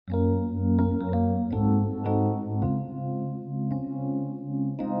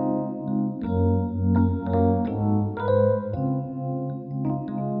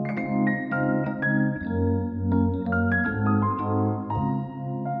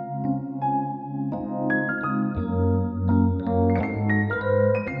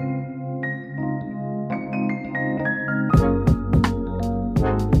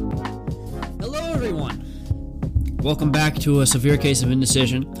Welcome back to a severe case of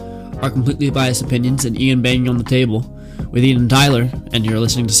indecision, our completely biased opinions, and Ian banging on the table with Ian and Tyler, and you're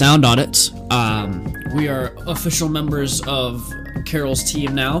listening to Sound Audits. We are official members of Carol's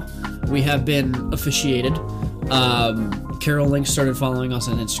team now. We have been officiated. Carol Link started following us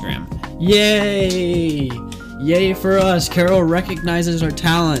on Instagram. Yay! Yay for us! Carol recognizes our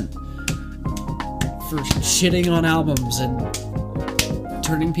talent for shitting on albums and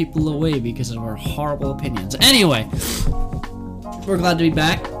turning people away because of our horrible opinions. Anyway, we're glad to be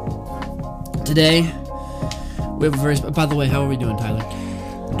back. Today, we have a very... By the way, how are we doing, Tyler?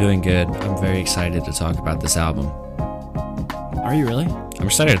 Doing good. I'm very excited to talk about this album. Are you really? I'm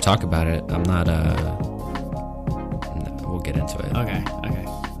excited to talk about it. I'm not, we'll get into it. Okay.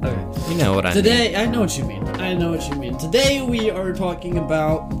 You know what I mean. Today, I know what you mean. Today, we are talking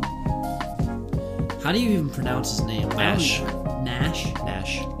about... How do you even pronounce his name? Nash. Nash?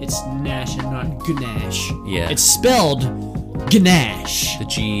 Nash. It's Nash and not Ganache. Yeah. It's spelled Ganache. The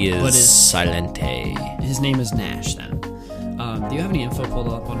G is But silente. His name is Nash, then. Do you have any info pulled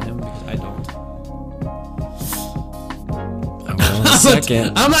up on him? Because I don't. I will in a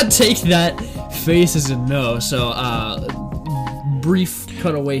second. I'm gonna take that face as a no, so, brief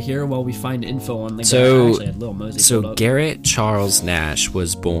cutaway here while we find info on the guy. Actually, I had Lil Mosey pulled up. Garrett Charles Nash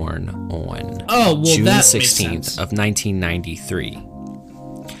was born on June that 16th of 1993.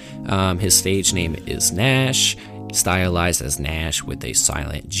 His stage name is Nash, stylized as Nash with a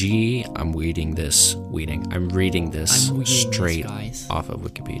silent G. I'm reading this straight off of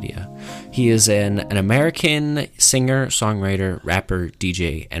Wikipedia. He is an American singer, songwriter, rapper,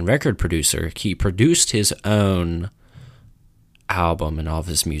 DJ, and record producer. He produced his own album and all of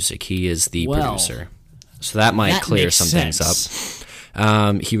his music. He is the producer. So that might clear some things up.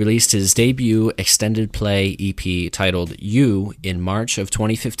 He released his debut extended play EP titled You in March of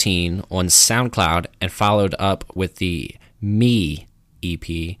 2015 on SoundCloud and followed up with the Me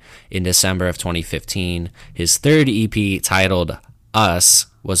EP in December of 2015. His third EP titled Us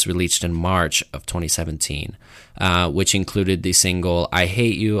was released in March of 2017, which included the single I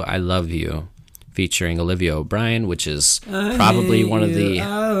Hate You, I Love You, featuring Olivia O'Brien, which is probably one of the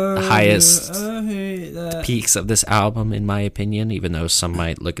highest peaks of this album, in my opinion, even though some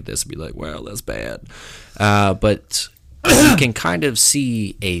might look at this and be like, well, that's bad. But you can kind of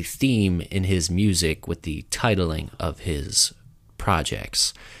see a theme in his music with the titling of his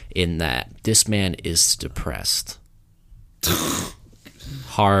projects, in that this man is depressed.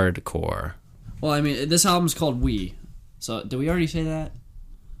 Hardcore. Well, I mean, this album's called We. So, did we already say that?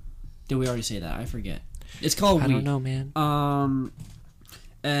 I forget. It's called We. I don't know, man.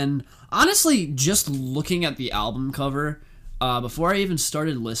 And honestly, just looking at the album cover, before I even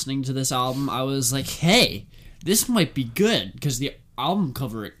started listening to this album, I was like, hey, this might be good, because the album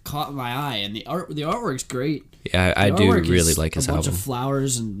cover, it caught my eye, and the artwork's great. Yeah, I do really like his album. A bunch of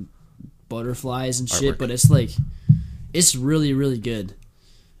flowers and butterflies and shit, Artwork. but it's like, it's really, really good.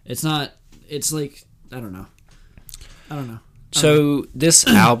 It's like, I don't know. So this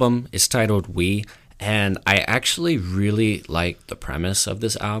album is titled We, and I actually really like the premise of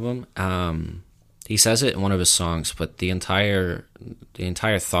this album. He says it in one of his songs, but the entire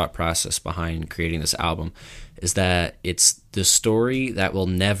thought process behind creating this album is that it's the story that will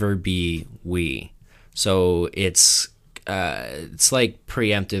never be we. So it's like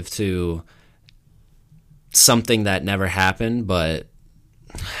preemptive to something that never happened, but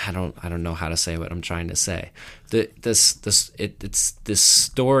I don't know how to say what I'm trying to say. It's this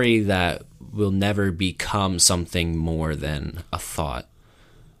story that will never become something more than a thought.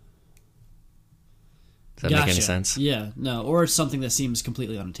 Does that make any sense? Yeah, no, or it's something that seems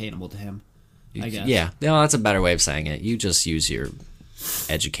completely unattainable to him, I guess. Yeah, no, that's a better way of saying it. You just use your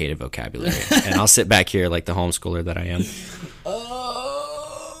educated vocabulary, and I'll sit back here like the homeschooler that I am.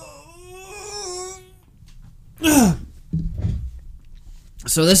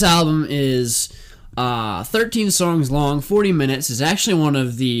 So this album is 13 songs long, 40 minutes. It's actually one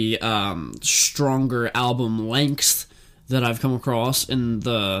of the stronger album lengths that I've come across in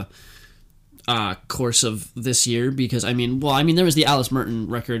the course of this year, because there was the Alice Merton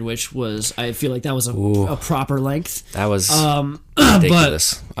record, which was, I feel like that was a proper length. That was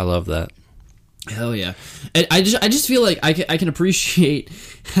ridiculous. I love that. Hell yeah. I just feel like I can appreciate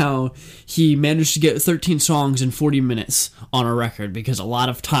how he managed to get 13 songs in 40 minutes on a record, because a lot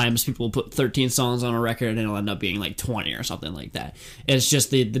of times people put 13 songs on a record and it'll end up being like 20 or something like that. It's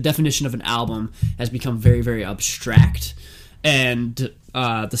just the definition of an album has become very, very abstract, and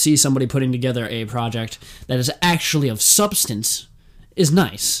to see somebody putting together a project that is actually of substance is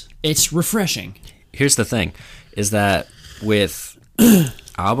nice. It's refreshing. Here's the thing, is that with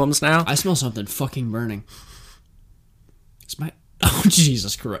albums now, I smell something fucking burning. It's my... Oh,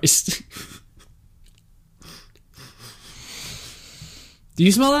 Jesus Christ. Do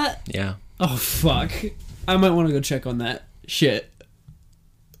you smell that? Yeah. Oh, fuck. I might want to go check on that. Shit.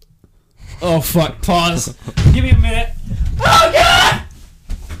 Oh, fuck. Pause. Give me a minute. Oh, God!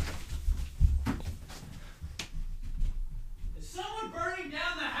 Is someone burning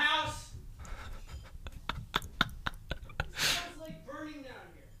down the house? Sounds like burning down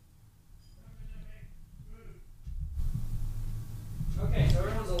here. Okay, so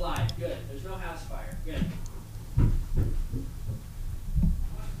everyone's alive. Good. There's no house fire. Good.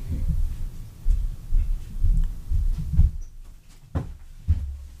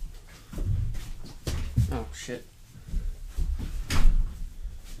 Oh, shit.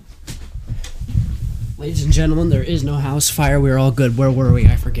 Ladies and gentlemen, there is no house fire. We're all good. Where were we?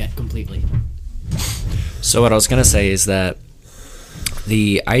 I forget completely. So what I was going to say is that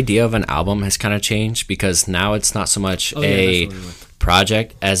the idea of an album has kind of changed because now it's not so much a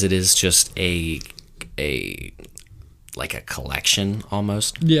project as it is just a like a collection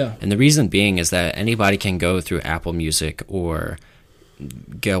almost. Yeah. And the reason being is that anybody can go through Apple Music or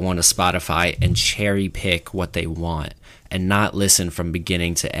go on to Spotify and cherry pick what they want and not listen from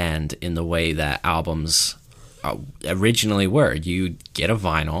beginning to end in the way that albums originally were. You'd get a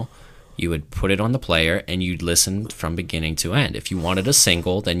vinyl, you would put it on the player, and you'd listen from beginning to end. If you wanted a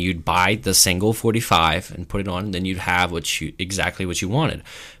single, then you'd buy the single 45 and put it on, and then you'd have exactly what you wanted.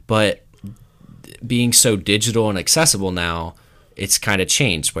 But being so digital and accessible now, it's kind of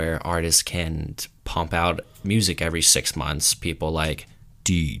changed where artists can pump out music every 6 months. People like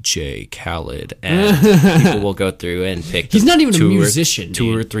DJ Khaled, and people will go through and pick. He's not even a musician.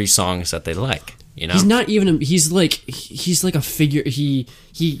 Two or three songs that they like. You know, he's not even. He's like a figure. He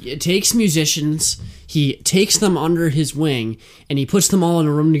takes musicians, he takes them under his wing, and he puts them all in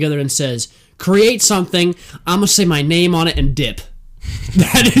a room together and says, "Create something. I'm gonna say my name on it and dip."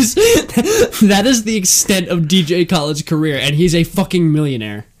 That is the extent of DJ Khaled's career, and he's a fucking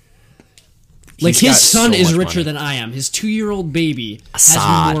millionaire. Like, his son is richer than I am. His 2-year-old baby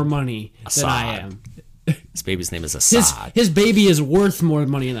has more money than I am. His baby's name is Assad. His baby is worth more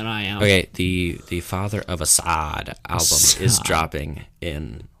money than I am. Okay, the Father of Assad album is dropping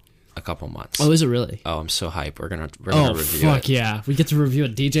in a couple months. Oh, is it really? Oh, I'm so hyped. We're gonna review it. Oh, fuck yeah. We get to review a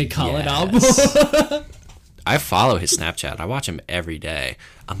DJ Khaled album. I follow his Snapchat. I watch him every day.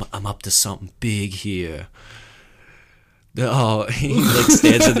 I'm up to something big here. Oh, he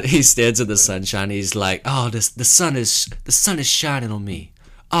stands in the sunshine. He's like, "Oh, the sun is shining on me.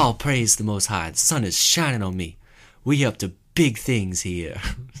 All praise the Most High. The sun is shining on me. We up to big things here."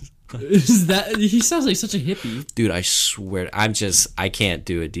 He sounds like such a hippie. Dude, I swear, I can't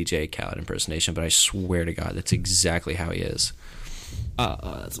do a DJ Khaled impersonation, but I swear to God, that's exactly how he is.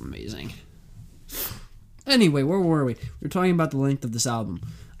 Oh, that's amazing. Anyway, where were we? We were talking about the length of this album.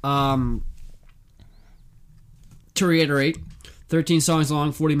 To reiterate, 13 songs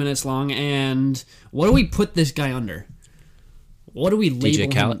long, 40 minutes long, and what do we put this guy under? What do we label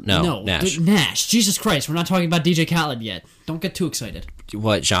DJ Khaled? him? No, Nash. Nash. Jesus Christ, we're not talking about DJ Khaled yet. Don't get too excited.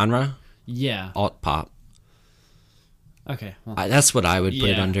 What genre? Yeah. Alt pop. Okay. Well, that's what I would put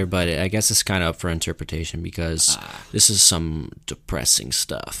it under, but I guess it's kind of up for interpretation because this is some depressing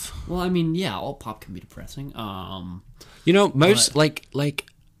stuff. Well, I mean, yeah, alt pop can be depressing. Most like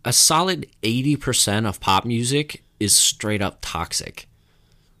a solid 80% of pop music is straight up toxic.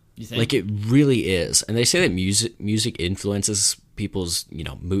 You think? Like, it really is. And they say that music influences people's,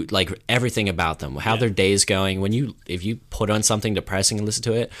 mood, like everything about them, how their day is going. If you put on something depressing and listen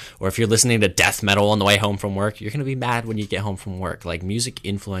to it, or if you're listening to death metal on the way home from work, you're going to be mad when you get home from work. Like, music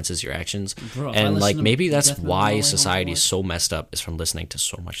influences your actions. Bro, and like, maybe that's why society is so messed up, is from listening to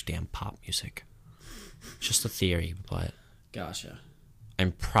so much damn pop music. Just a theory, but gotcha.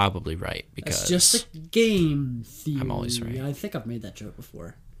 I'm probably right, because it's just a game theory. I'm always right. I think I've made that joke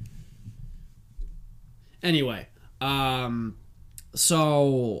before. Anyway,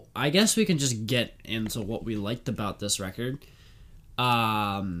 so I guess we can just get into what we liked about this record.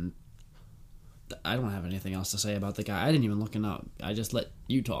 I don't have anything else to say about the guy. I didn't even look him up. I just let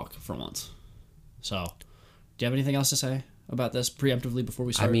you talk for once. So, do you have anything else to say about this preemptively before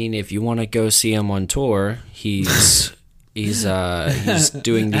we start? I mean, if you want to go see him on tour, he's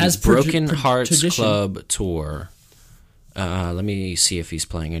doing the Broken Hearts tradition. Club tour. Let me see if he's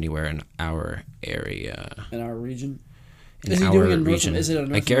playing anywhere in our area. In our region? Is it a North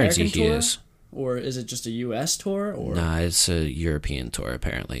American I guarantee tour? he is. Or is it just a U.S. tour? Or? Nah, it's a European tour,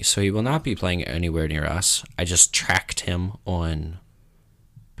 apparently. So he will not be playing anywhere near us. I just tracked him on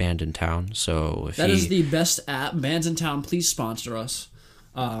Band in Town. So if that is the best app. Bands in Town, please sponsor us.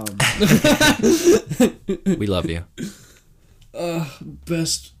 We love you.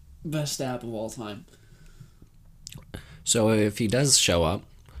 Best app of all time. So if he does show up,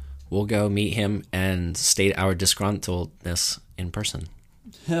 we'll go meet him and state our disgruntledness in person.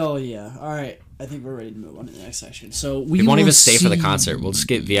 Hell yeah. All right. I think we're ready to move on to the next section. So we won't will even stay for the see- concert. We'll just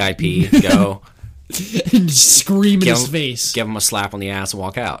get VIP, go, and scream in his him, face. give him a slap on the ass and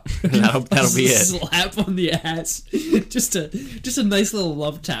walk out. That'll be it. Slap on the ass. just a nice little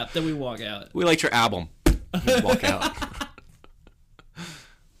love tap. Then we walk out. We liked your album. Just walk out.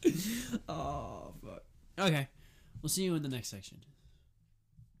 Oh fuck. Okay. We'll see you in the next section.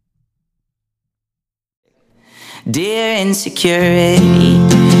 Dear insecurity,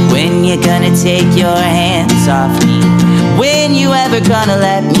 when you gonna take your hands off me? When you ever gonna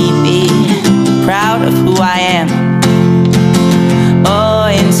let me be proud of who I am? Oh,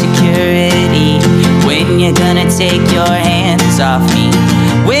 insecurity, when you gonna take your hands off me?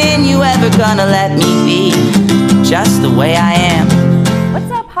 When you ever gonna let me be just the way I am?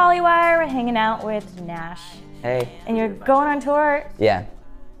 What's up, Hollywire? We're hanging out with Nash. Hey. And you're going on tour Yeah.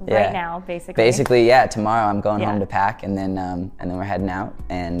 right now, basically. Basically, yeah. Tomorrow I'm going Yeah. home to pack, and then we're heading out,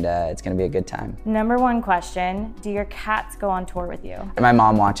 and it's gonna be a good time. Number one question, do your cats go on tour with you? My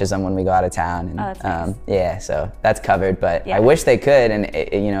mom watches them when we go out of town, and Oh, that's nice. yeah, so that's covered. But Yeah. I wish they could, and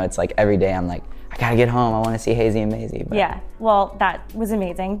it's like every day I'm like, I gotta get home. I want to see Hazy and Maisie. But, Yeah, well, that was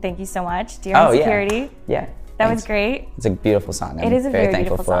amazing. Thank you so much. Dear Oh, yeah. Insecurity. Yeah. That thanks. was great. It's a beautiful song. I'm It is a very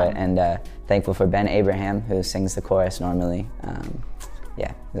thankful beautiful for song. it, and thankful for Ben Abraham, who sings the chorus normally.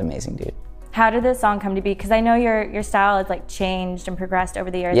 Yeah, he's an amazing dude. How did this song come to be? Because I know your style has like changed and progressed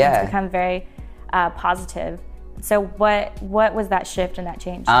over the years. Yeah. It's become very positive. So what was that shift and that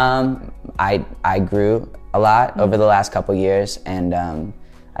change? I grew a lot over the last couple years, and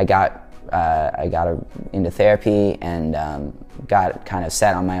I got into therapy and got kind of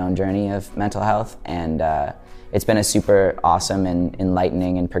set on my own journey of mental health, and it's been a super awesome and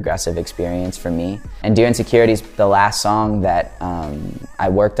enlightening and progressive experience for me. And Dear Insecurity is the last song that I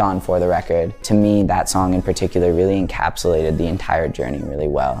worked on for the record. To me, that song in particular really encapsulated the entire journey really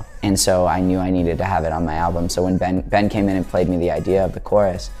well. And so I knew I needed to have it on my album. So when Ben came in and played me the idea of the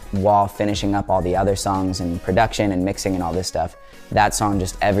chorus, while finishing up all the other songs and production and mixing and all this stuff, that song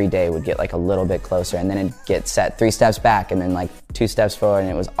just every day would get like a little bit closer, and then it'd get set 3 steps back and then like 2 steps forward, and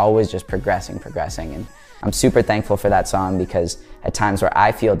it was always just progressing. And I'm super thankful for that song, because at times where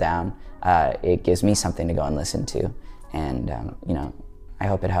I feel down, it gives me something to go and listen to, and I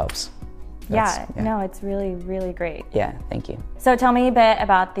hope it helps. No, it's really, really great. Yeah, thank you. So tell me a bit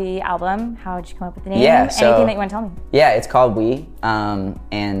about the album. How did you come up with the name? Yeah, so- Anything that you want to tell me? Yeah, it's called We,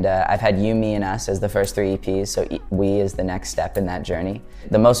 and I've had You, Me, and Us as the first 3 EPs, so We is the next step in that journey.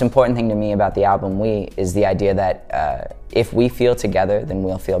 The most important thing to me about the album We is the idea that if we feel together, then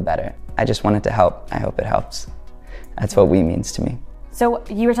we'll feel better. I just want it to help. I hope it helps. That's what We means to me. So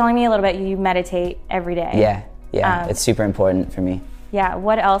you were telling me a little bit, you meditate every day. Yeah, it's super important for me. Yeah,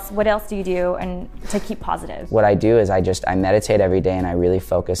 what else do you do and to keep positive? What I do is I meditate every day, and I really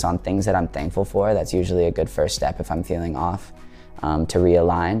focus on things that I'm thankful for. That's usually a good first step if I'm feeling off, to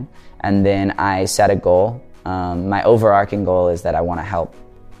realign. And then I set a goal. My overarching goal is that I want to help.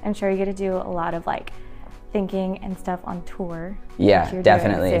 I'm sure you get to do a lot of like thinking and stuff on tour. Yeah, which you're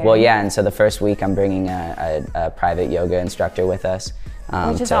definitely. doing soon. Well, yeah, and so the first week I'm bringing a private yoga instructor with us.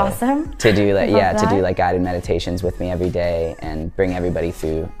 Which is awesome. To do like Love to do that. like guided meditations with me every day, and bring everybody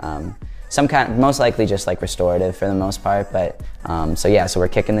through some kind, most likely just like restorative for the most part. But so we're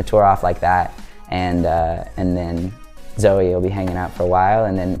kicking the tour off like that, and then Zoe will be hanging out for a while,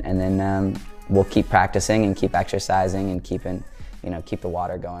 and then we'll keep practicing and keep exercising and keep the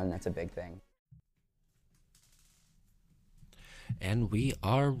water going. That's a big thing. And we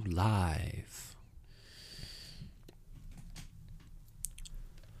are live.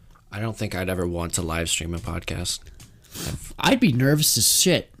 I don't think I'd ever want to live stream a podcast. I'd be nervous as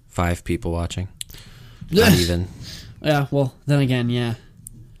shit. 5 people watching. Not even. Yeah, well, then again, yeah.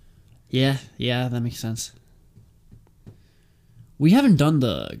 Yeah, that makes sense. We haven't done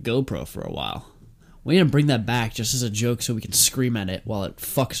the GoPro for a while. We need to bring that back just as a joke so we can scream at it while it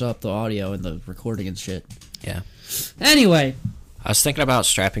fucks up the audio and the recording and shit. Yeah. Anyway. I was thinking about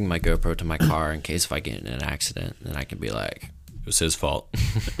strapping my GoPro to my car in case if I get in an accident, then I can be like, it was his fault.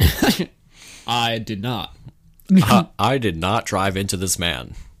 I did not. I did not drive into this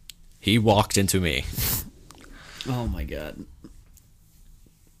man. He walked into me. Oh my god.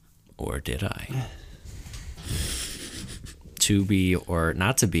 Or did I? To be or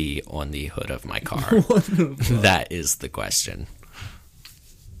not to be on the hood of my car? That is the question.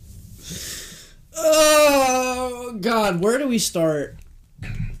 Oh god, where do we start?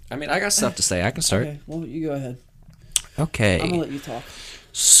 I mean, I got stuff to say. I can start. Okay, well, you go ahead. Okay. I'm gonna let you talk.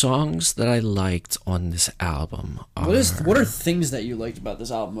 Songs that I liked on this album are... What are things that you liked about this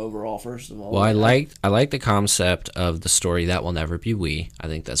album overall? First of all, Well, I like the concept of the story That Will Never Be We. I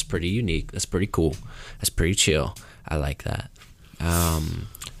think that's pretty unique. That's pretty cool. That's pretty chill. I like that. I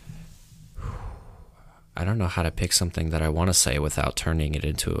don't know how to pick something that I want to say without turning it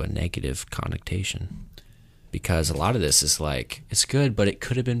into a negative connotation. Because a lot of this is like, it's good, but it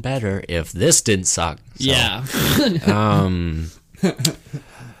could have been better if this didn't suck. So, yeah.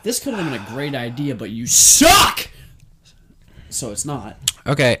 This could have been a great idea, but you suck. So it's not.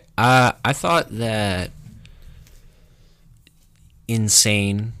 Okay, I thought that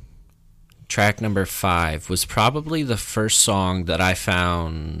Insane, track number 5, was probably the first song that I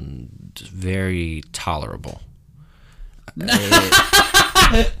found very tolerable. Without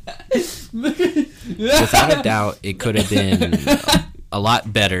a doubt, it could have been a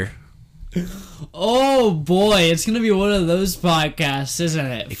lot better. Oh boy, it's gonna be one of those podcasts, isn't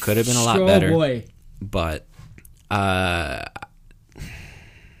it? It could have been a lot better. Oh boy. But I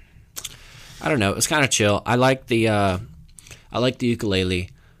don't know. It's kind of chill. I like the ukulele.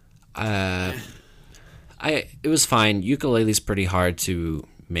 It was fine. Ukulele's pretty hard to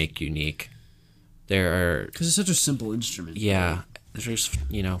make unique. Because it's such a simple instrument. Yeah. There's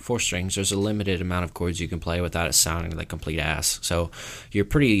 4 strings. There's a limited amount of chords you can play without it sounding like complete ass. So you're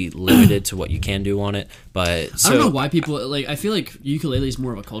pretty limited to what you can do on it. But I don't know why people like. I feel like ukulele is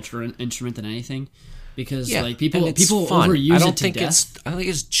more of a cultural instrument than anything, because like people overuse it to death. I don't think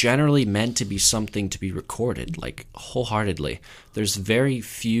it's generally meant to be something to be recorded like wholeheartedly. There's very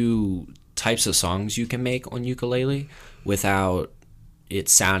few types of songs you can make on ukulele without it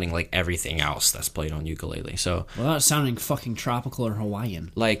sounding like everything else that's played on ukulele. So without sounding fucking tropical or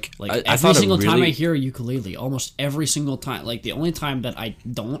Hawaiian. Like every single time I hear a ukulele, almost every single time, like the only time that I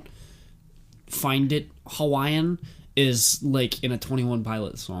don't find it Hawaiian is like in a 21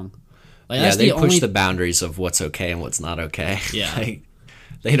 Pilots song. Like, yeah, they push the boundaries of what's okay and what's not okay. Yeah. Like,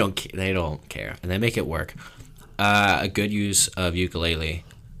 they don't care, and they make it work. A good use of ukulele,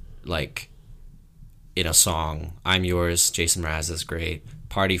 like in a song, I'm Yours, Jason Mraz is great.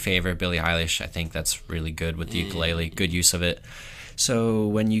 Party favorite, Billie Eilish, I think that's really good with the ukulele. Good use of it. So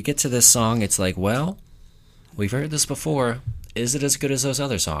when you get to this song, it's like, well, we've heard this before. Is it as good as those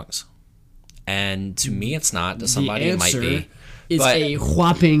other songs? And to me, it's not. To somebody, it might be. It's a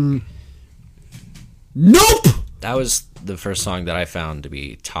whopping nope! That was the first song that I found to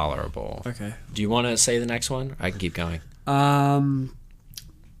be tolerable. Okay. Do you want to say the next one? I can keep going.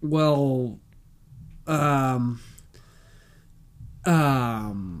 Well... I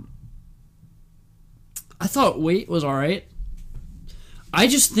thought Wait was alright. I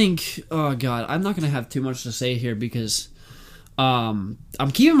just think, oh god, I'm not gonna have too much to say here because I'm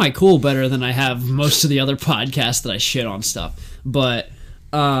keeping my cool better than I have most of the other podcasts that I shit on stuff. But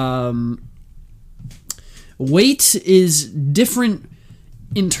Wait is different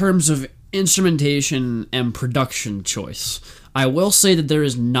in terms of instrumentation and production choice. I will say that there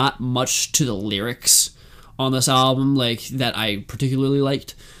is not much to the lyrics on this album like that I particularly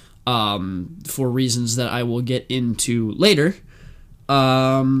liked, for reasons that I will get into later.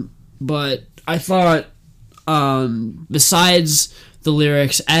 But I thought, besides the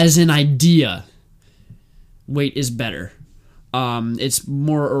lyrics, as an idea, Wait is better. It's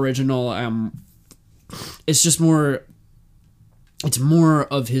more original. It's just more. It's more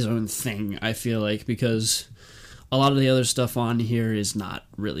of his own thing, I feel like, because a lot of the other stuff on here is not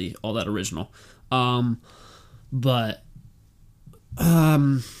really all that original. But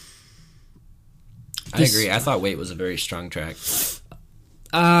I agree. I thought Wait was a very strong track.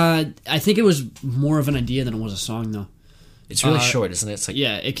 I think it was more of an idea than it was a song, though. It's really short, isn't it? It's like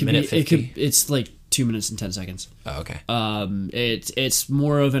it could minute be. 50. It's like 2 minutes and 10 seconds. Oh, okay. It's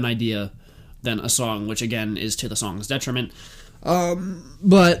more of an idea than a song, which again is to the song's detriment.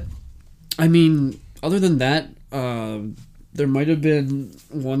 But I mean, other than that, there might have been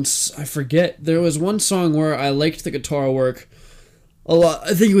once, I forget, there was one song where I liked the guitar work a lot.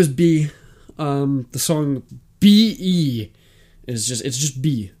 I think it was B. The song B-E is just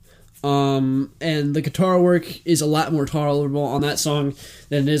B. And the guitar work is a lot more tolerable on that song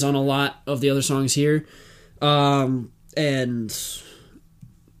than it is on a lot of the other songs here. And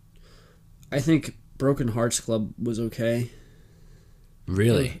I think Broken Hearts Club was okay.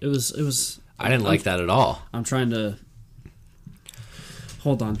 Really? It was. I didn't like that at all. I'm trying to.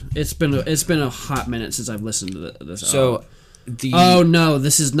 Hold on. It's been a hot minute since I've listened to this. So, oh no,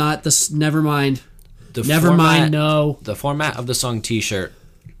 this is not this. Never mind. Never mind. No. The format of the song T-shirt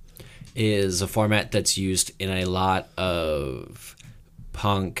is a format that's used in a lot of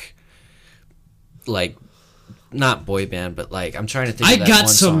punk, like not boy band, but like I'm trying to think. I of that got one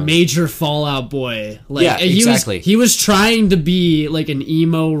some song. major Fall Out Boy. Like, Yeah, exactly. He was trying to be like an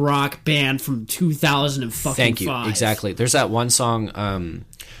emo rock band from 2000 and fucking Thank you. 5. Exactly. There's that one song.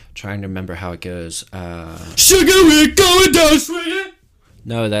 Trying to remember how it goes. Sugar, we're going down straight.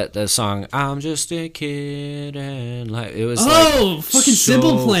 No, that song. I'm just a kid and like it was. Oh, fucking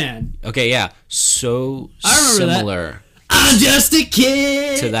Simple Plan. Okay, yeah. So I remember that. similar I'm just a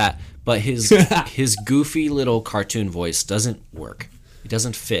kid. to that, but his goofy little cartoon voice doesn't work. It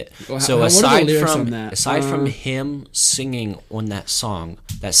doesn't fit. So what are the aside lyrics from on that? from him singing on that song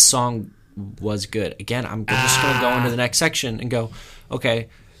was good. Again, I'm just going to go into the next section and go, okay,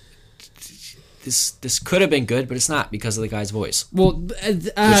 this could have been good, but it's not because of the guy's voice. Well,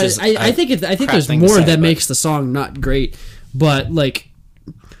 is I think crap there's thing to more say, that but- makes the song not great, but like,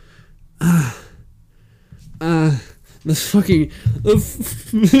 the fucking,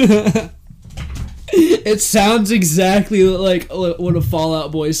 it sounds exactly like what a Fall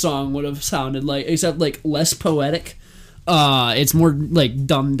Out Boy song would have sounded like, except like less poetic. It's more like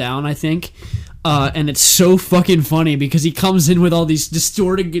dumbed down, I think. And it's so fucking funny because he comes in with all these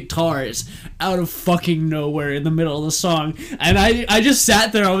distorted guitars out of fucking nowhere in the middle of the song. And I just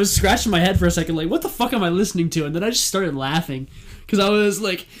sat there, I was scratching my head for a second, like, what the fuck am I listening to? And then I just started laughing. Because I was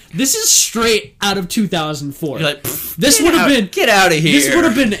like, this is straight out of 2004. You're like, this would have been... Get out of here. This would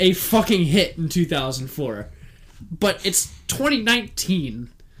have been a fucking hit in 2004. But it's 2019.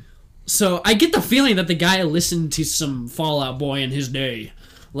 So I get the feeling that the guy listened to some Fall Out Boy in his day.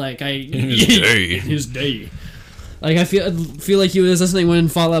 Like, in his day. Like, I feel like he was listening when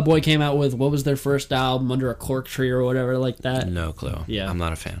Fall Out Boy came out with, what was their first album, Under a Cork Tree or whatever like that. No clue. Yeah. I'm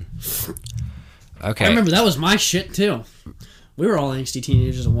not a fan. Okay. I remember that was my shit, too. We were all angsty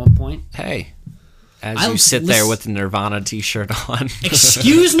teenagers at one point. Hey. As I you sit there listen- with the Nirvana t-shirt on.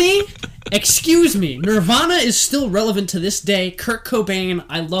 Excuse me? Excuse me. Nirvana is still relevant to this day. Kurt Cobain,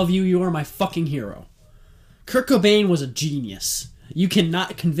 I love you. You are my fucking hero. Kurt Cobain was a genius. You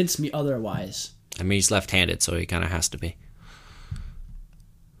cannot convince me otherwise. I mean, he's left-handed, so he kind of has to be.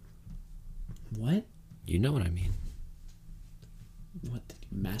 What? You know what I mean. What?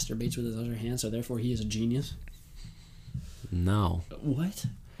 He masturbates with his other hand, so therefore he is a genius? No. What?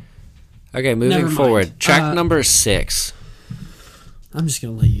 Okay, moving Never mind. forward. Track number 6 I'm just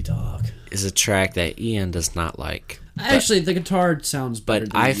gonna let you talk. is a track that Ian does not like, Actually, the guitar sounds better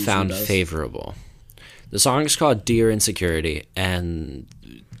but than it I usually found does. favorable. The song is called Dear Insecurity, and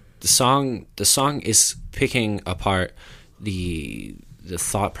the song is picking apart the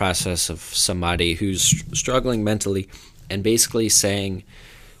thought process of somebody who's struggling mentally and basically saying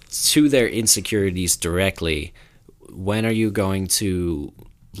to their insecurities directly, when are you going to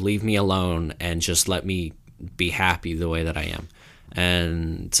leave me alone and just let me be happy the way that I am?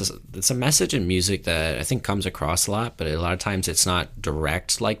 And it's a message in music that I think comes across a lot, but a lot of times it's not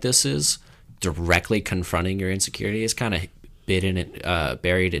direct like this is, directly confronting your insecurity. It's kind of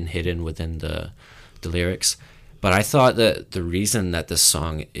buried and hidden within the lyrics. But I thought that the reason that this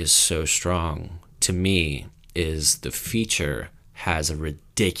song is so strong to me is the feature has a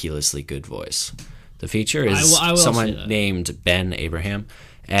ridiculously good voice. The feature is I will say someone that. named Ben Abraham,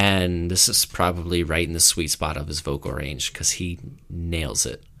 and this is probably right in the sweet spot of his vocal range because he nails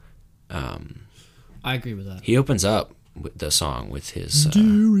it. I agree with that. He opens up with the song with his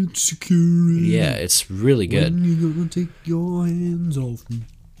Dear insecurity, yeah, it's really good. when you gonna take your hands off me?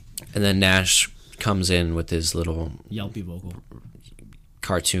 And then Nash comes in with his little Yelpy vocal.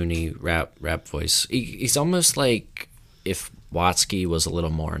 cartoony rap voice. He's almost like if Watsky was a little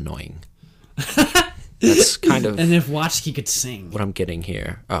more annoying. That's kind of And if Watsky could sing. what I'm getting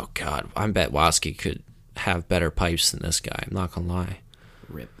here. Oh God, I bet Watsky could have better pipes than this guy. I'm not gonna lie,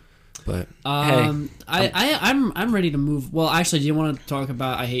 Rip. but I'm ready to move. Well, actually, do you want to talk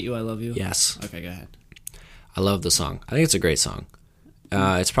about I Hate You, I Love You? hey, yes, Okay, go ahead. I love the song. I think it's a great song.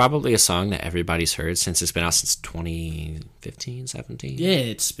 It's probably a song that everybody's heard since it's been out since 2015, 17. Yeah,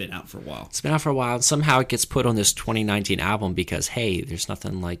 it's been out for a while. It's been out for a while. Somehow it gets put on this 2019 album because, hey, there's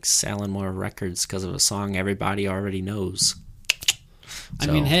nothing like selling more records because of a song everybody already knows. I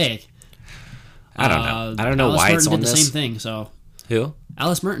mean, hey. I don't know. I don't know Alice why Merton it's on did the this. same thing, so. Who?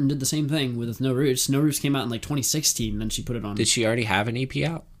 Alice Merton did the same thing with No Roots. No Roots came out in like 2016, and then she put it on. Did she already have an EP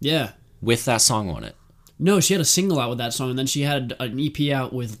out Yeah. with that song on it? No, she had a single out with that song, and then she had an EP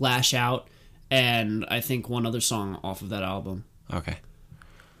out with Lash Out, and I think one other song off of that album. Okay.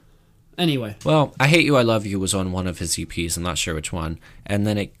 Anyway. Well, I Hate You, I Love You was on one of his EPs. I'm not sure which one. And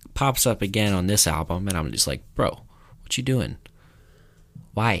then it pops up again on this album, and I'm just like, bro, what you doing?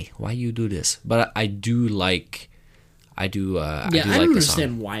 Why? Why you do this? But I do like... I do Yeah, like I don't the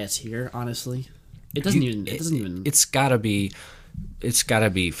understand song. why it's here, honestly. It doesn't even. It doesn't even. It's gotta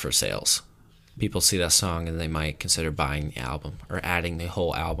be for sales. People see that song and they might consider buying the album or adding the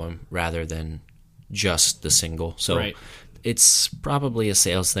whole album rather than just the single. So Right. it's probably a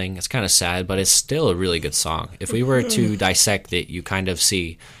sales thing. It's kind of sad, but it's still a really good song. If we were to dissect it, you kind of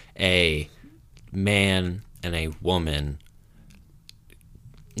see a man and a woman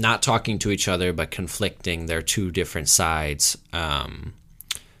not talking to each other but conflicting their two different sides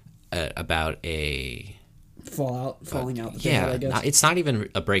about a falling out. yeah. It's not even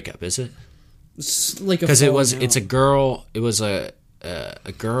a breakup, is it? It's like a Because falling it's a out. girl. It was a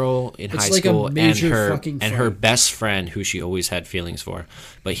girl in high like a school and major fucking her fight. best friend who she always had feelings for,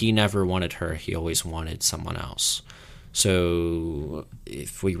 but he never wanted her. He always wanted someone else. So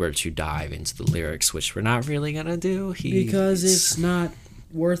if we were to dive into the lyrics, which we're not really gonna do, because it's not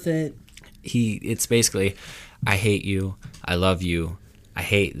worth it. it's basically, I hate you, I love you, I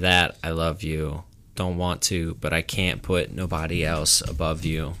hate that, I love you, don't want to, but I can't put nobody else above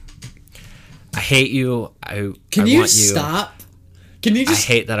you. I hate you. I Can I you want you. stop? Can you I just?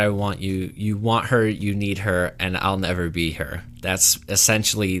 hate that I want you. You want her, you need her, and I'll never be her. That's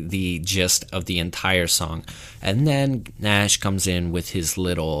essentially the gist of the entire song. And then Nash comes in with his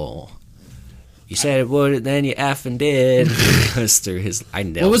little, you said it would, then you effing did. He goes through his, I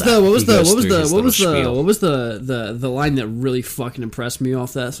nailed What was that. the what was He the goes what was through the his what was little the spiel. what was the line that really fucking impressed me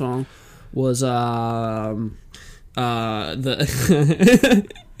off that song was the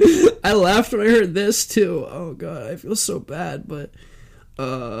I laughed when I heard this too. Oh god, I feel so bad, but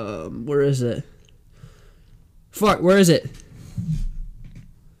where is it? Fuck, where is it?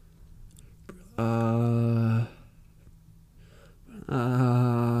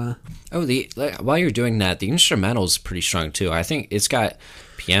 While you're doing that, the instrumental is pretty strong too. I think it's got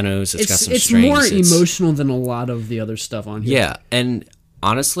pianos, it's got some it's strings. more it's- emotional than a lot of the other stuff on here. Yeah, and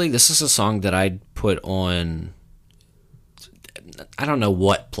honestly, this is a song that I'd put on. I don't know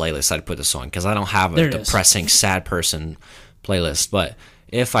what playlist I'd put this on because I don't have There a it is. depressing, sad person playlist. But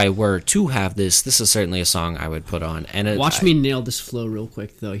if I were to have this is certainly a song I would put on. And Watch me nail this flow real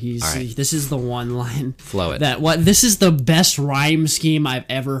quick, though. All right. This is the one line. Flow it. This is the best rhyme scheme I've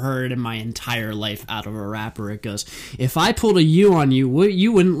ever heard in my entire life out of a rapper. It goes, if I pulled a U on you,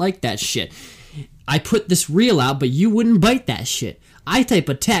 you wouldn't like that shit. I put this reel out, but you wouldn't bite that shit. I type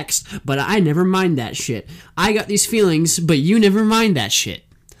a text, but I never mind that shit. I got these feelings, but you never mind that shit.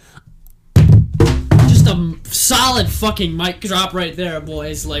 Just a solid fucking mic drop right there,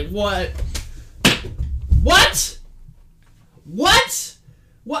 boys. Like, what? What?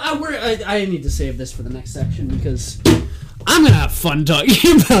 What? I need to save this for the next section because I'm gonna have fun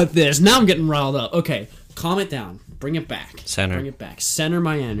talking about this. Now I'm getting riled up. Okay, calm it down. Bring it back. Center. Center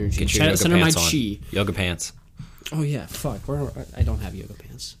my energy. Get your yoga Center my pants on. chi. Yoga pants. Oh yeah, fuck. I don't have yoga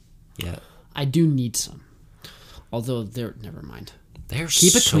pants. Yeah. I do need some. Although they're never mind. They're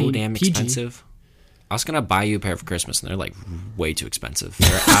Keep it so clean, damn PG. expensive. I was gonna buy you a pair for Christmas, and they're like way too expensive.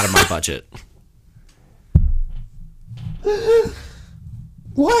 They're out of my budget.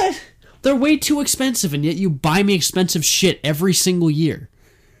 What? They're way too expensive, and yet you buy me expensive shit every single year.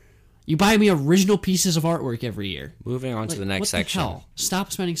 You buy me original pieces of artwork every year. Moving on to the What next section. hell?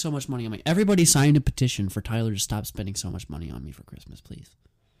 Stop spending so much money on me. Everybody signed a petition for Tyler to stop spending so much money on me for Christmas, please.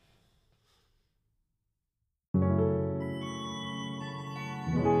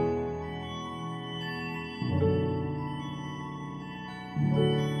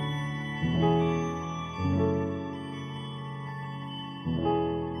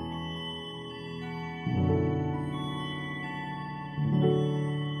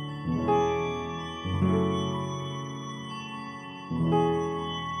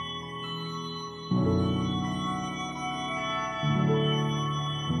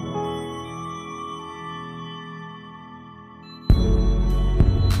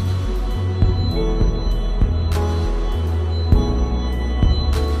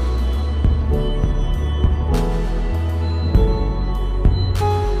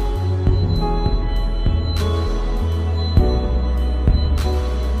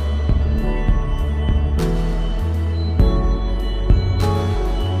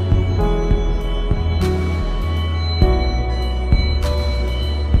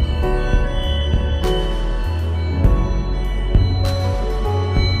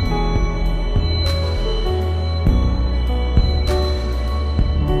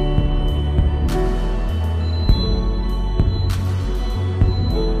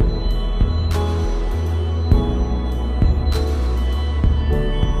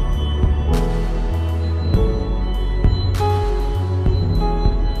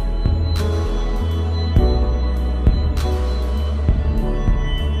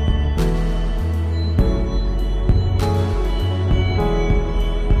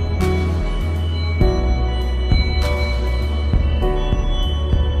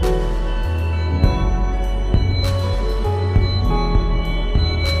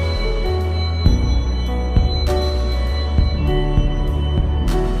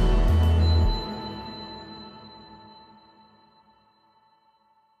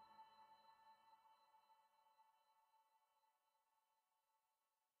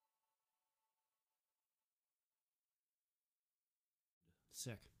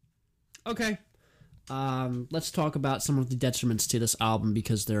 Sick. Okay. Let's talk about some of the detriments to this album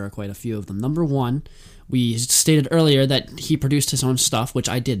because there are quite a few of them. Number one, we stated earlier that he produced his own stuff, which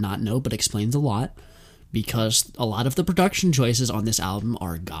I did not know, but explains a lot, because a lot of the production choices on this album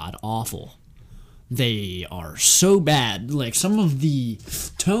are god-awful. They are so bad. Like, some of the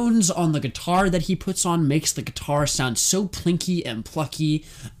tones on the guitar that he puts on makes the guitar sound so plinky and plucky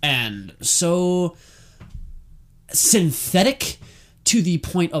and so synthetic to the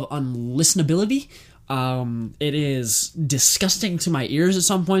point of unlistenability. It is disgusting to my ears at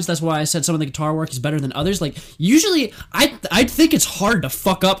some points. That's why I said some of the guitar work is better than others. Like, usually, I think it's hard to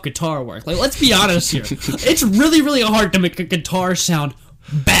fuck up guitar work. Like, let's be honest here. It's really, really hard to make a guitar sound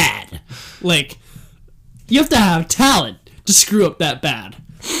bad. Like, you have to have talent to screw up that bad.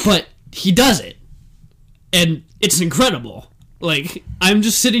 But he does it. And it's incredible. Like, I'm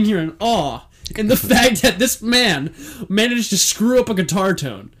just sitting here in awe. And the fact that this man managed to screw up a guitar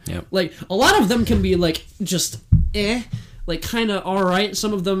tone. Yep. Like, a lot of them can be, like, just like, kind of alright.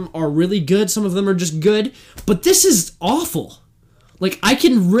 Some of them are really good. Some of them are just good. But this is awful. Like, I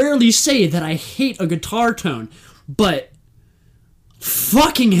can rarely say that I hate a guitar tone. But,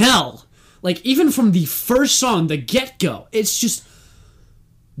 fucking hell. Like, even from the first song, the get-go, it's just,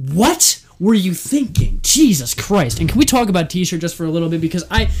 what were you thinking? Jesus Christ. And can we talk about T-Shirt just for a little bit? Because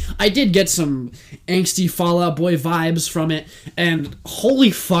I did get some angsty Fall Out Boy vibes from it, and holy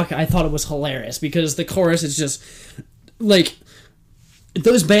fuck, I thought it was hilarious, because the chorus is just, like,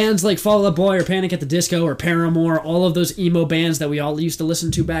 those bands like Fall Out Boy or Panic at the Disco or Paramore, all of those emo bands that we all used to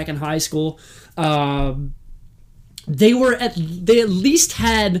listen to back in high school, they at least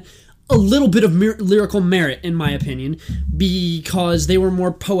had a little bit of lyrical merit, in my opinion, because they were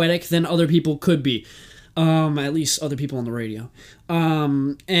more poetic than other people could be. At least other people on the radio.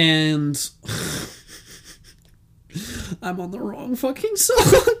 And I'm on the wrong fucking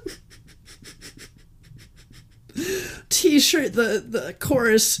song. T-Shirt, the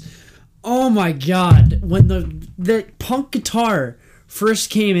chorus. Oh my god. When the punk guitar first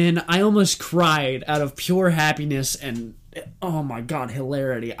came in, I almost cried out of pure happiness and, oh my god,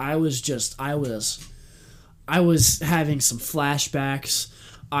 hilarity. I was having some flashbacks.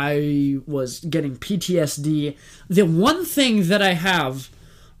 I was getting PTSD. The one thing that I have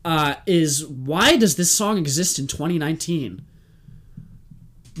is, why does this song exist in 2019?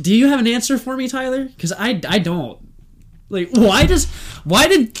 Do you have an answer for me, Tyler? Because I don't. Like, why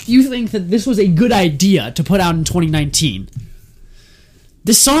did you think that this was a good idea to put out in 2019?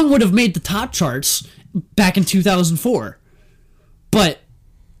 This song would have made the top charts back in 2004. But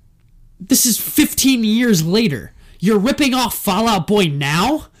this is 15 years later. You're ripping off Fall Out Boy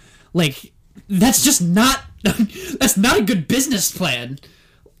now? Like, that's just not... that's not a good business plan.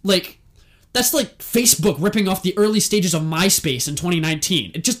 Like, that's like Facebook ripping off the early stages of MySpace in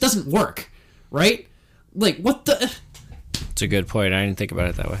 2019. It just doesn't work, right? Like, what the... It's a good point. I didn't think about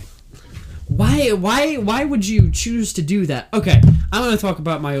it that way. Why would you choose to do that? Okay, I'm going to talk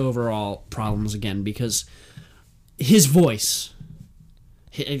about my overall problems again, because his voice...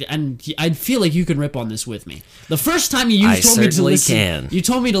 And I feel like you can rip on this with me. The first time you told me to listen, you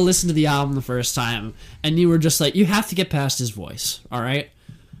told me to listen to the album the first time, and you were just like, you have to get past his voice, all right?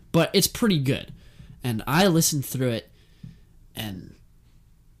 But it's pretty good, and I listened through it, and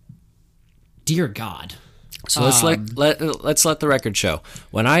dear God. So let's let the record show.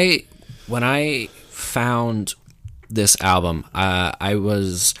 When I found this album, I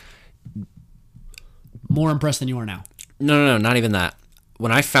was more impressed than you are now. No, not even that.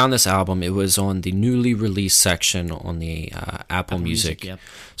 When I found this album, it was on the newly released section on the Apple Music. Yep.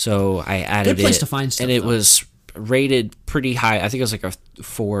 So I added Good place it, to find stuff, and it though. was rated pretty high. I think it was like a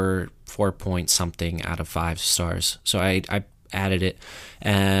 4 point something out of 5 stars. So I added it,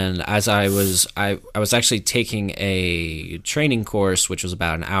 and as I was actually taking a training course, which was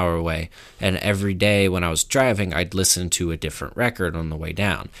about an hour away, and every day when I was driving, I'd listen to a different record on the way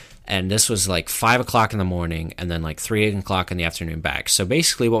down. And this was like 5 o'clock in the morning and then like 3 o'clock in the afternoon back. So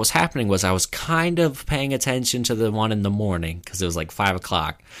basically what was happening was I was kind of paying attention to the one in the morning because it was like 5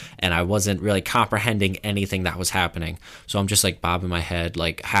 o'clock and I wasn't really comprehending anything that was happening. So I'm just like bobbing my head,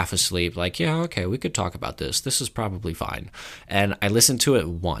 like half asleep, like, yeah, okay, we could talk about this. This is probably fine. And I listened to it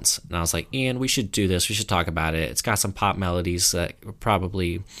once and I was like, Ian, we should do this. We should talk about it. It's got some pop melodies that are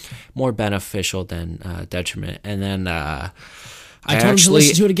probably more beneficial than detriment. And then... I told him to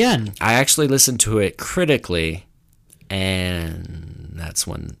listen to it again. I actually listened to it critically, and that's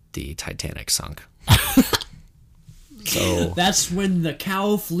when the Titanic sunk. So that's when the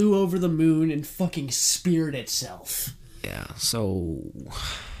cow flew over the moon and fucking speared itself. Yeah, so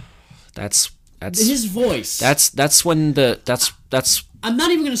that's his voice. That's when that's. I'm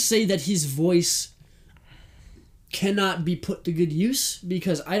not even gonna say that his voice cannot be put to good use,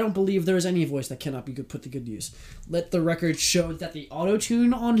 because I don't believe there is any voice that cannot be put to good use. Let the record show that the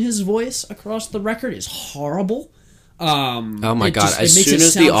auto-tune on his voice across the record is horrible. Oh my god! As soon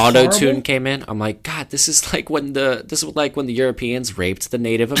as the auto-tune came in, I'm like, God, this is like when the Europeans raped the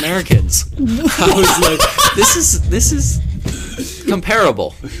Native Americans. I was like, this is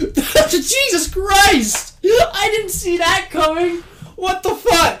comparable. Jesus Christ! I didn't see that coming. What the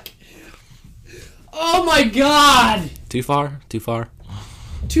fuck? Oh my god! Too far? Too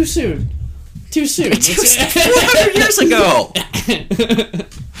soon. 400 years ago!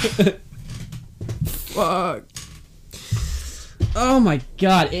 Fuck. Oh my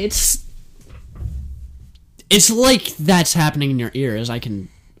god, it's like that's happening in your ears. I can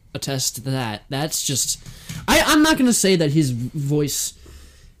attest to that. That's just... I'm not gonna say that his voice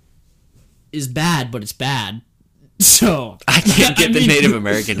is bad, but it's bad. So I can't get the Native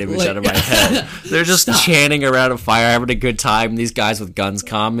American image out of my head. They're just chanting around a fire, having a good time. These guys with guns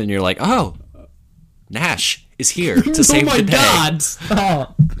come, and you're like, "Oh, Nash is here to save the day." Oh my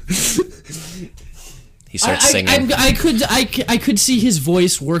god! He starts singing. I could see his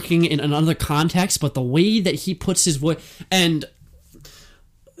voice working in another context, but the way that he puts his voice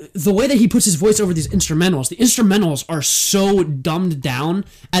over these instrumentals, the instrumentals are so dumbed down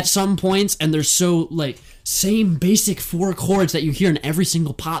at some points, and they're so like same basic 4 chords that you hear in every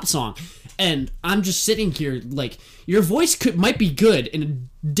single pop song. And I'm just sitting here like, your voice might be good in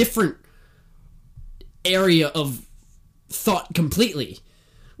a different area of thought completely.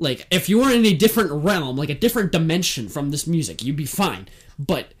 Like, if you were in a different realm, like a different dimension from this music, you'd be fine.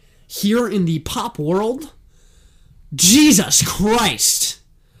 But here in the pop world, Jesus Christ!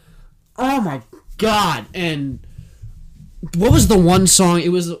 Oh my god! And what was the one song? It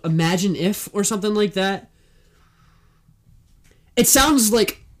was Imagine If or something like that. It sounds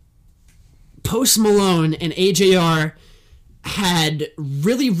like Post Malone and AJR had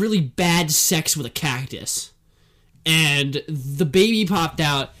really, really bad sex with a cactus. And the baby popped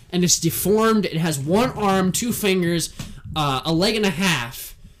out, and it's deformed. It has 1 arm, 2 fingers, a leg and a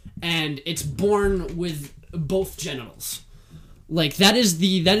half, and it's born with both genitals. Like, that is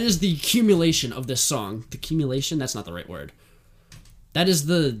the accumulation of this song. The accumulation? That's not the right word. That is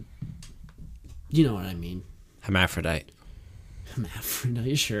the... You know what I mean. Hermaphrodite.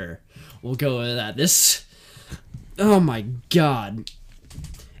 Hermaphrodite, sure. We'll go with that. This... Oh my god.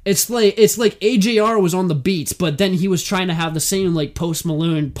 It's like AJR was on the beats, but then he was trying to have the same, like, Post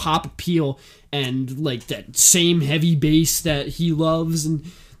Malone pop appeal and, like, that same heavy bass that he loves and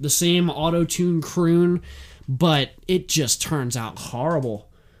the same auto-tune croon, but it just turns out horrible.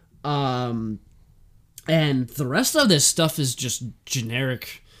 And the rest of this stuff is just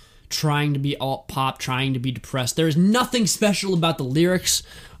generic, trying to be alt-pop, trying to be depressed. There is nothing special about the lyrics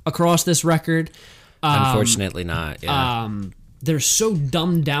across this record. Unfortunately not, yeah. They're so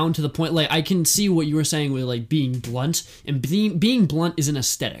dumbed down to the point, like, I can see what you were saying with, like, being blunt, and being blunt is an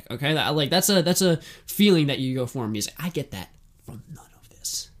aesthetic, okay? That's a feeling that you go for in music. I get that from none of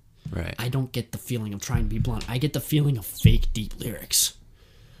this. Right. I don't get the feeling of trying to be blunt. I get the feeling of fake deep lyrics.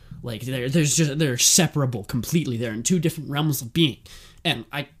 Like, they're separable completely. They're in 2 different realms of being. And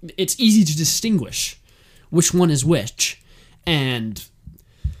it's easy to distinguish which one is which. And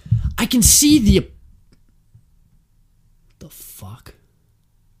I can see the fuck?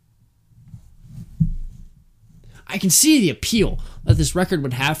 I can see the appeal that this record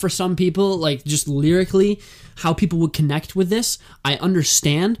would have for some people, like, just lyrically, how people would connect with this. I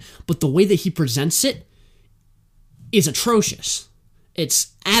understand, but the way that he presents it is atrocious.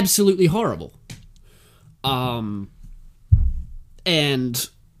 It's absolutely horrible. And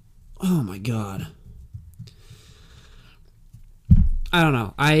oh my god. I don't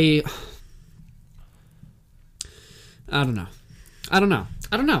know. I don't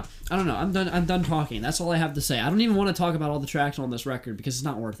know. I'm done talking. That's all I have to say. I don't even want to talk about all the tracks on this record because it's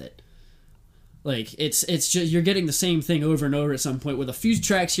not worth it. Like, it's just, you're getting the same thing over and over at some point with a few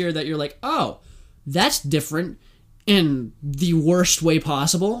tracks here that you're like, oh, that's different in the worst way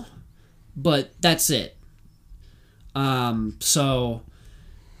possible, but that's it. So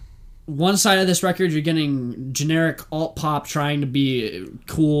one side of this record, you're getting generic alt pop trying to be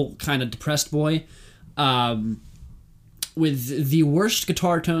cool, kind of depressed boy, with the worst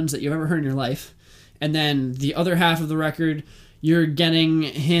guitar tones that you've ever heard in your life. And then the other half of the record, you're getting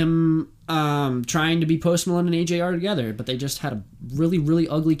him trying to be Post Malone and AJR together, but they just had a really, really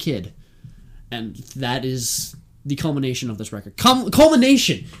ugly kid. And that is the culmination of this record.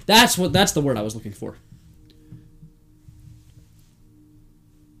 Culmination! That's the word I was looking for.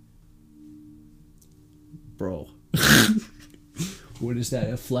 bro. What is that?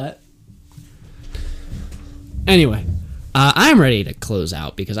 A flat? Anyway, I'm ready to close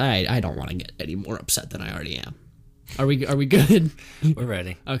out because I don't want to get any more upset than I already am. Are we good? We're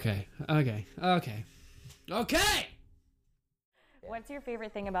ready. Okay. What's your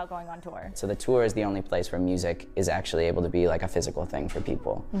favorite thing about going on tour? So the tour is the only place where music is actually able to be like a physical thing for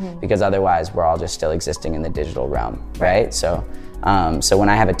people, because otherwise we're all just still existing in the digital realm, right? So, so when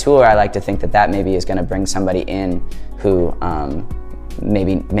I have a tour, I like to think that maybe is going to bring somebody in who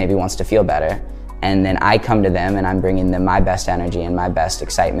maybe wants to feel better, and then I come to them and I'm bringing them my best energy and my best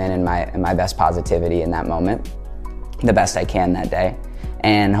excitement and my best positivity in that moment, the best I can that day,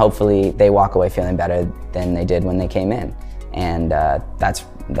 and hopefully they walk away feeling better than they did when they came in. And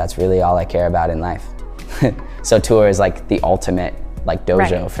that's really all I care about in life. So tour is like the ultimate like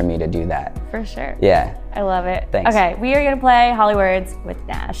dojo for me to do that. For sure. Yeah. I love it. Thanks. Okay, we are gonna play Hollywords with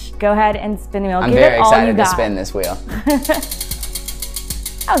Nash. Go ahead and spin the wheel. I'm Give very it all you excited to got. spin this wheel.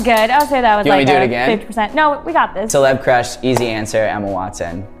 Oh, good. I would say that was You want like me to do it again? 50%. No, we got this. Celeb crush, easy answer, Emma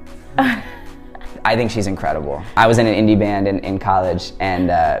Watson. I think she's incredible. I was in an indie band in college, and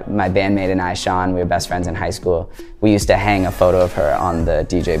my bandmate and I, Sean, we were best friends in high school. We used to hang a photo of her on the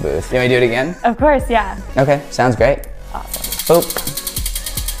DJ booth. You want me to do it again? Of course, yeah. Okay, sounds great. Awesome.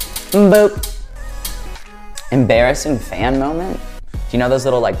 Boop. Boop. Embarrassing fan moment? Do you know those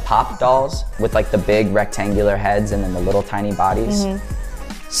little like pop dolls with like the big rectangular heads and then the little tiny bodies?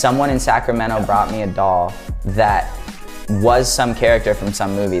 Someone in Sacramento brought me a doll that was some character from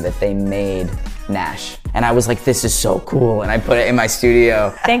some movie that they made Nash. And I was like, this is so cool. And I put it in my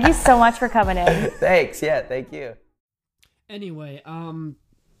studio. Thank you so much for coming in. Thanks, yeah, thank you. Anyway,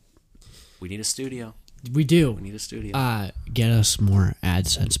 We need a studio. we do. We need a studio. Get us more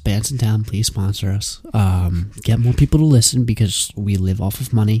AdSense. Bands in Town, please sponsor us. Get more people to listen because we live off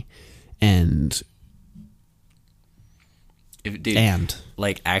of money, and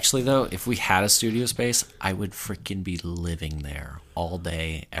Like, actually, though, if we had a studio space, I would freaking be living there all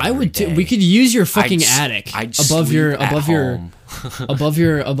day, every I would too. day. We could use your fucking I'd s- attic I'd above sleep your at home. above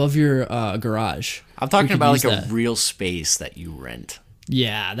your garage. I'm talking We could about like use a that. real space that you rent.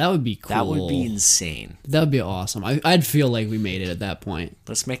 Yeah, that would be cool. That would be insane. That would be awesome. I'd feel like we made it at that point.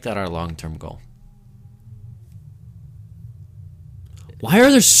 Let's make that our long-term goal. Why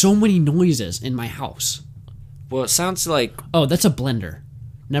are there so many noises in my house? Well, it sounds like Oh, that's a blender.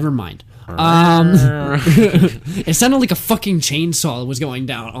 Never mind. It sounded like a fucking chainsaw was going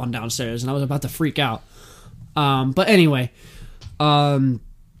downstairs, and I was about to freak out. But anyway, in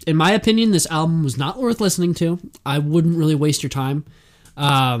my opinion, this album was not worth listening to. I wouldn't really waste your time.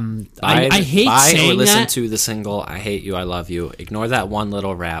 I hate buy saying or listen that. to the single "I Hate You, I Love You." Ignore that one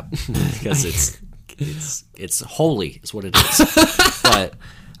little rap because it's holy, is what it is. But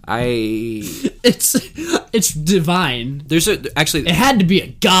It's divine. there's actually It had to be a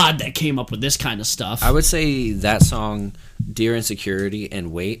god that came up with this kind of stuff. I would say that song, "Dear Insecurity"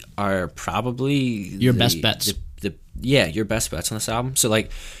 and "Wait" are probably Your best bets. Your best bets on this album. So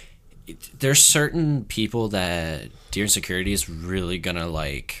like, there's certain people that "Dear Insecurity" is really gonna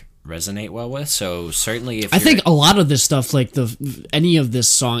like resonate well with. So certainly, if I you're- think a lot of this stuff, like any of this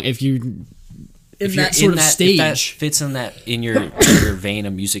song, if you if that sort of if stage, that fits in your vein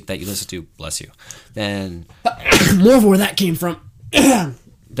of music that you listen to, bless you, then more of where that came from.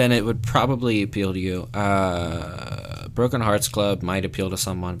 then it would probably appeal to you. Broken Hearts Club might appeal to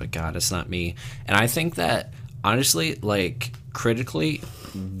someone, but God, it's not me. And I think that honestly, like critically,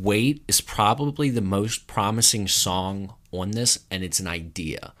 "Wait" is probably the most promising song on this, and it's an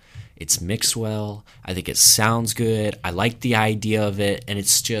idea. It's mixed well. I think it sounds good. I like the idea of it, and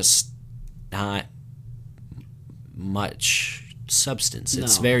it's just not much substance.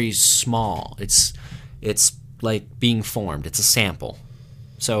 It's No. very small. It's like being formed. It's a sample.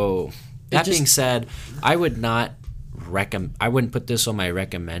 So that being said, I would not I wouldn't put this on my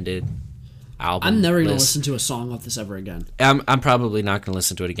recommended album. I'm never gonna list. listen to a song off this ever again. I'm probably not going to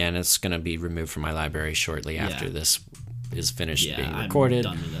listen to it again. It's going to be removed from my library shortly after Yeah. this is finished Yeah, being I'm recorded.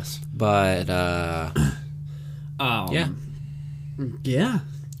 done with this. But yeah. Yeah.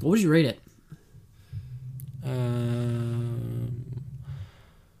 What would you rate it?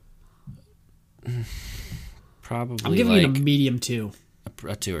 Probably I'm giving like it a medium 2.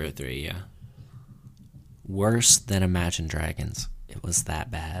 a 2 or a 3, yeah. Worse than Imagine Dragons. It was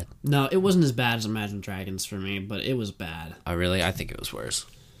that bad. No, it wasn't as bad as Imagine Dragons for me, but it was bad. Oh, really? I think it was worse.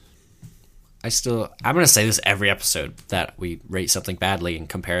 I'm going to say this every episode that we rate something badly and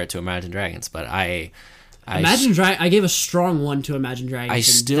compare it to Imagine Dragons, but I gave a strong 1 to Imagine Dragons. I and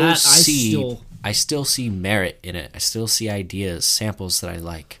still that see I still see merit in it. I still see ideas, samples that I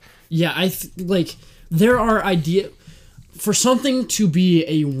like. Yeah, like there are for something to be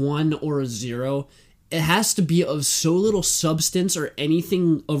a 1 or a 0, it has to be of so little substance or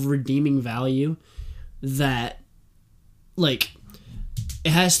anything of redeeming value that, like, it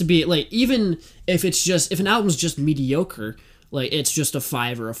has to be, like, even if an album's just mediocre, like, it's just a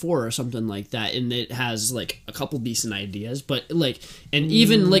 5 or a 4 or something like that, and it has, like, a couple decent ideas, but, like, and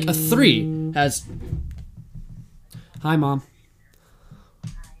even, like, a 3 has... Hi, Mom.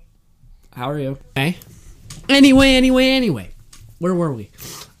 How are you? Hey. Anyway. Where were we?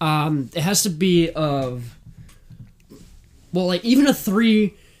 It has to be of... Well, like, even a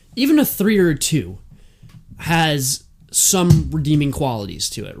 3 or a 2 has some redeeming qualities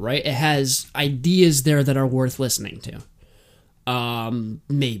to it, right? It has ideas there that are worth listening to.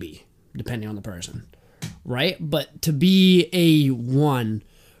 Maybe, depending on the person, right? But to be a 1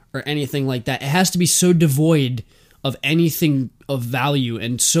 or anything like that, it has to be so devoid of anything of value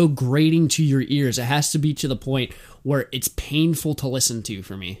and so grating to your ears. It has to be to the point where it's painful to listen to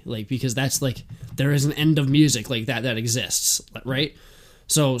for me, like, because that's, like, there is an end of music like that exists, right?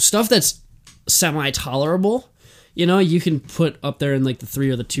 So stuff that's semi-tolerable, you know, you can put up there in, like, the 3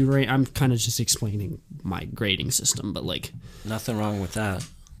 or the 2 range. I'm kind of just explaining my grading system, but, like, nothing wrong with that.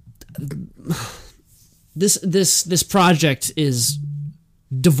 This project is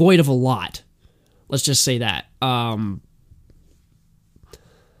devoid of a lot. Let's just say that.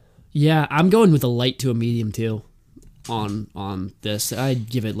 Yeah, I'm going with a light to a medium too on this. I'd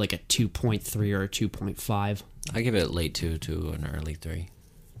give it like a 2.3 or a 2.5. I give it late 2 to an early 3.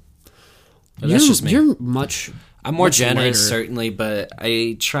 But You're, that's just me. I'm more generous, lighter. certainly, but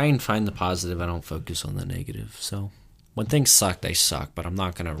I try and find the positive. I don't focus on the negative. So when things suck, they suck, but I'm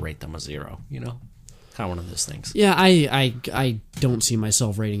not going to rate them a 0, you know? Kind of one of those things. Yeah, I don't see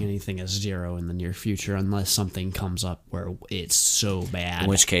myself rating anything as 0 in the near future unless something comes up where it's so bad. In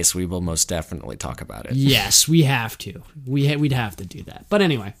which case, we will most definitely talk about it. Yes, we have to. We'd have to do that. But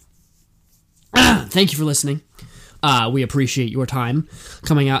anyway, thank you for listening. We appreciate your time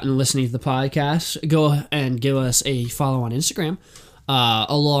coming out and listening to the podcast. Go and give us a follow on Instagram,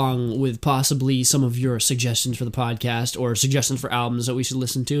 along with possibly some of your suggestions for the podcast or suggestions for albums that we should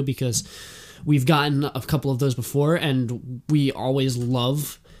listen to, because we've gotten a couple of those before, and we always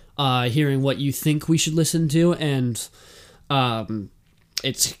love hearing what you think we should listen to, and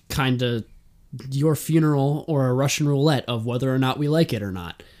it's kind of your funeral or a Russian roulette of whether or not we like it or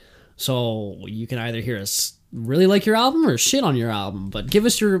not. So you can either hear us really like your album or shit on your album, but give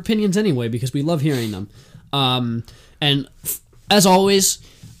us your opinions anyway, because we love hearing them. And as always,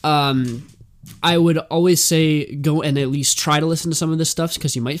 I would always say go and at least try to listen to some of this stuff,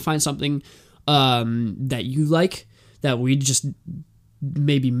 because you might find something that you like that we just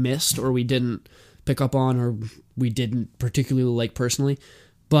maybe missed or we didn't pick up on or we didn't particularly like personally.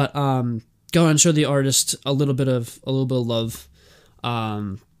 But go and show the artist a little bit of love,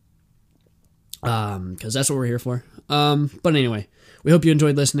 because that's what we're here for. But anyway, we hope you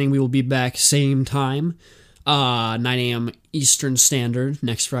enjoyed listening. We will be back same time, 9 a.m. Eastern Standard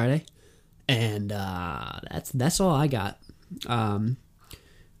next Friday. And that's all I got. Thank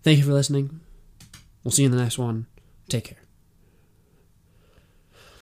you for listening. We'll see you in the next one. Take care.